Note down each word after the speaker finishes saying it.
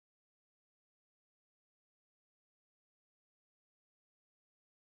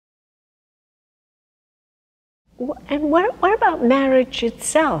And what about marriage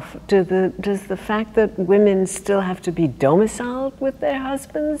itself? Does the fact that women still have to be domiciled with their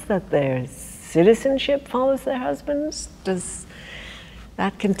husbands, that their citizenship follows their husbands, does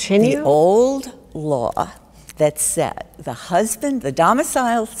that continue? The old law that said the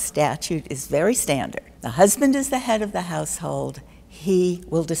domicile statute is very standard. The husband is the head of the household. He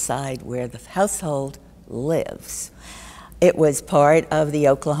will decide where the household lives. It was part of the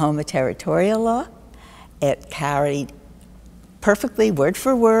Oklahoma territorial law. It carried perfectly word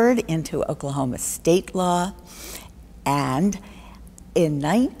for word into Oklahoma state law. And in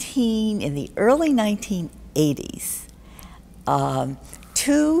the early 1980s,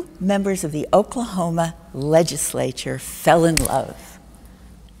 two members of the Oklahoma legislature fell in love,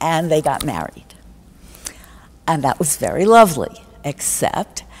 and they got married. And that was very lovely,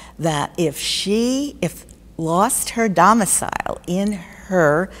 except that if lost her domicile in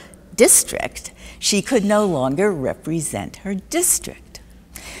her district, she could no longer represent her district.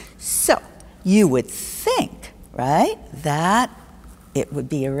 So you would think, right, that it would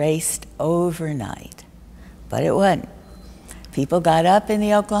be erased overnight, but it wasn't. People got up in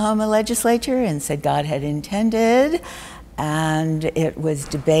the Oklahoma legislature and said God had intended, and it was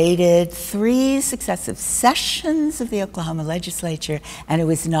debated 3 successive sessions of the Oklahoma legislature, and it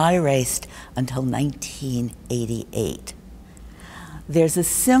was not erased until 1988. There's a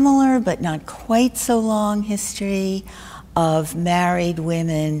similar but not quite so long history of married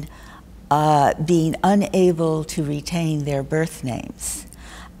women being unable to retain their birth names.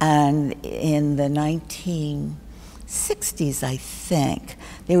 And in the 1960s, I think,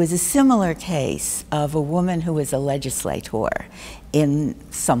 there was a similar case of a woman who was a legislator in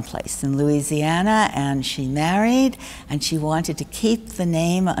someplace in Louisiana, and she married, and she wanted to keep the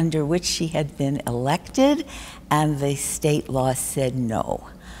name under which she had been elected, and the state law said no.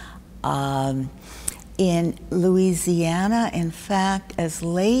 In Louisiana, in fact, as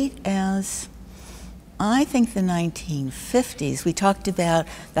late as, I think, the 1950s, we talked about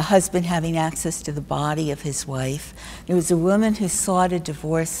the husband having access to the body of his wife. There was a woman who sought a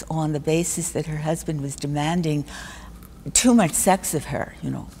divorce on the basis that her husband was demanding too much sex of her,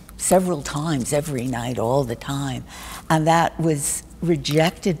 several times, every night, all the time. And that was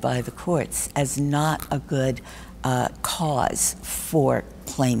rejected by the courts as not a good cause for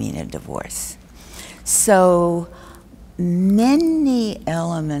claiming a divorce. So many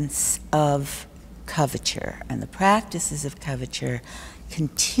elements of coverture and the practices of coverture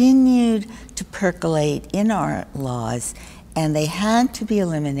continued to percolate in our laws, and they had to be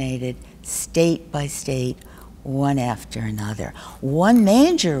eliminated state by state, one after another. One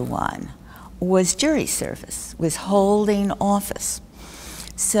major one was jury service, was holding office.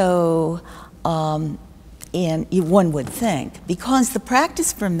 So one would think, because the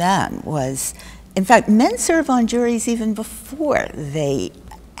practice for men was, in fact, men serve on juries even before they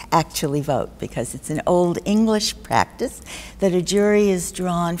actually vote, because it's an old English practice that a jury is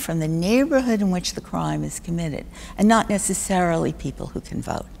drawn from the neighborhood in which the crime is committed, and not necessarily people who can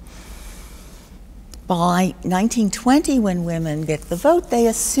vote. By 1920, when women get the vote, they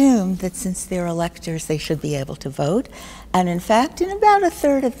assume that since they're electors, they should be able to vote. And in fact, in about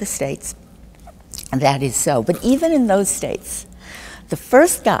 1/3 of the states, that is so. But even in those states, the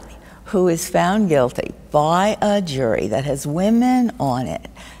first guy who is found guilty by a jury that has women on it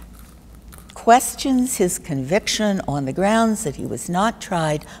questions his conviction on the grounds that he was not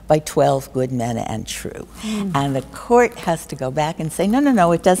tried by 12 good men and true. And the court has to go back and say,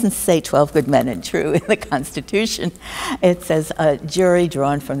 no, it doesn't say 12 good men and true in the Constitution. It says a jury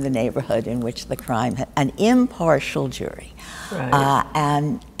drawn from the neighborhood in which the crime had, an impartial jury. Right.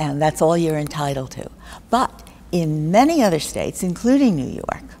 And that's all you're entitled to. But in many other states, including New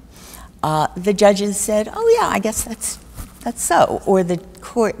York, the judges said, oh yeah, I guess that's so. Or the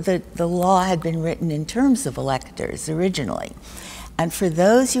law had been written in terms of electors originally. And for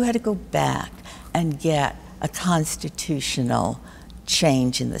those, you had to go back and get a constitutional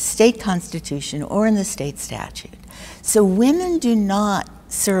change in the state constitution or in the state statute. So women do not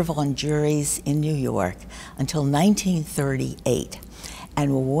serve on juries in New York until 1938.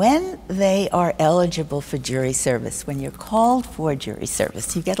 And when they are eligible for jury service, when you're called for jury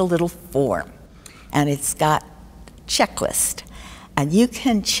service, you get a little form, and it's got checklist, and you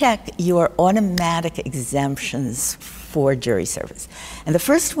can check your automatic exemptions for jury service. And the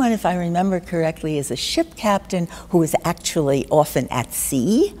first one, if I remember correctly, is a ship captain who is actually often at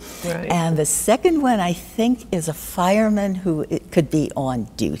sea. Right. And the second one, I think, is a fireman who could be on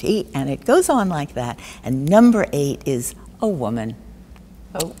duty, and it goes on like that. And number 8 is a woman.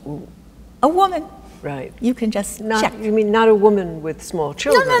 Oh. A woman. Right. You can just check. You mean not a woman with small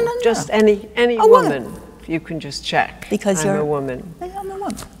children? No. Just any woman. You can just check. Because I'm a woman. I'm a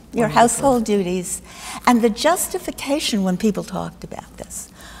woman. Your household duties. And the justification when people talked about this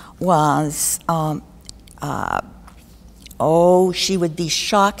was, oh, she would be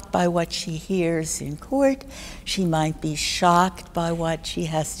shocked by what she hears in court. She might be shocked by what she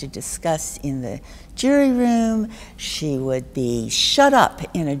has to discuss in the jury room. She would be shut up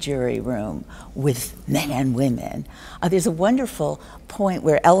in a jury room with men and women. There's a wonderful point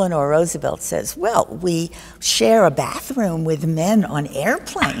where Eleanor Roosevelt says, well, we share a bathroom with men on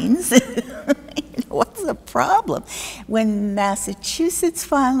airplanes. What's the problem? When Massachusetts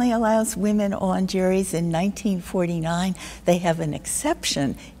finally allows women on juries in 1949, they have an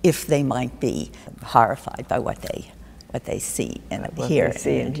exception if they might be horrified by what they see and hear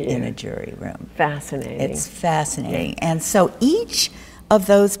in a jury room. Fascinating. It's fascinating. Yeah. And so each of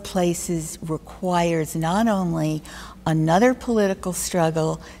those places requires not only another political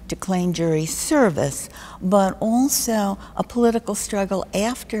struggle to claim jury service, but also a political struggle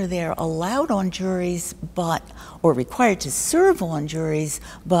after they're allowed on juries, or required to serve on juries,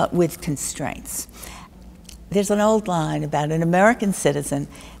 but with constraints. There's an old line about an American citizen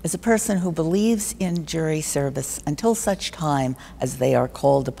is a person who believes in jury service until such time as they are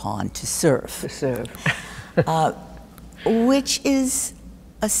called upon to serve. To serve. Which is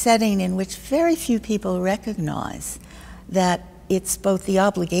a setting in which very few people recognize that it's both the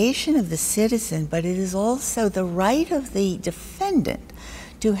obligation of the citizen, but it is also the right of the defendant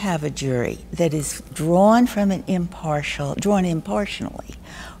to have a jury that is drawn impartially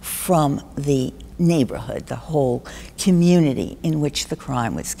from the neighborhood, the whole community in which the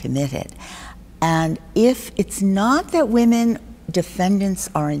crime was committed. And if it's not that defendants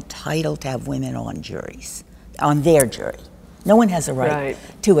are entitled to have women on juries, on their jury. No one has a right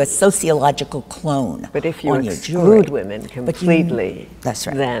to a sociological clone. But if you on exclude women completely, that's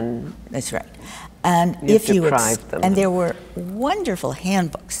right. Then that's right. And if you deprive them. And there were wonderful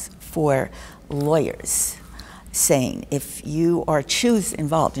handbooks for lawyers saying if you are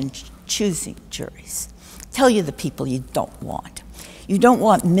involved in choosing juries, tell you the people you don't want. You don't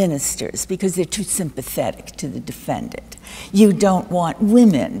want ministers because they're too sympathetic to the defendant. You don't want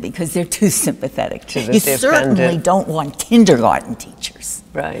women because they're too sympathetic to the defendant. You certainly don't want kindergarten teachers.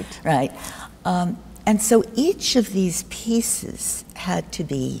 Right. Right. And so each of these pieces had to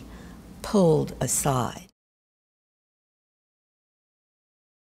be pulled aside.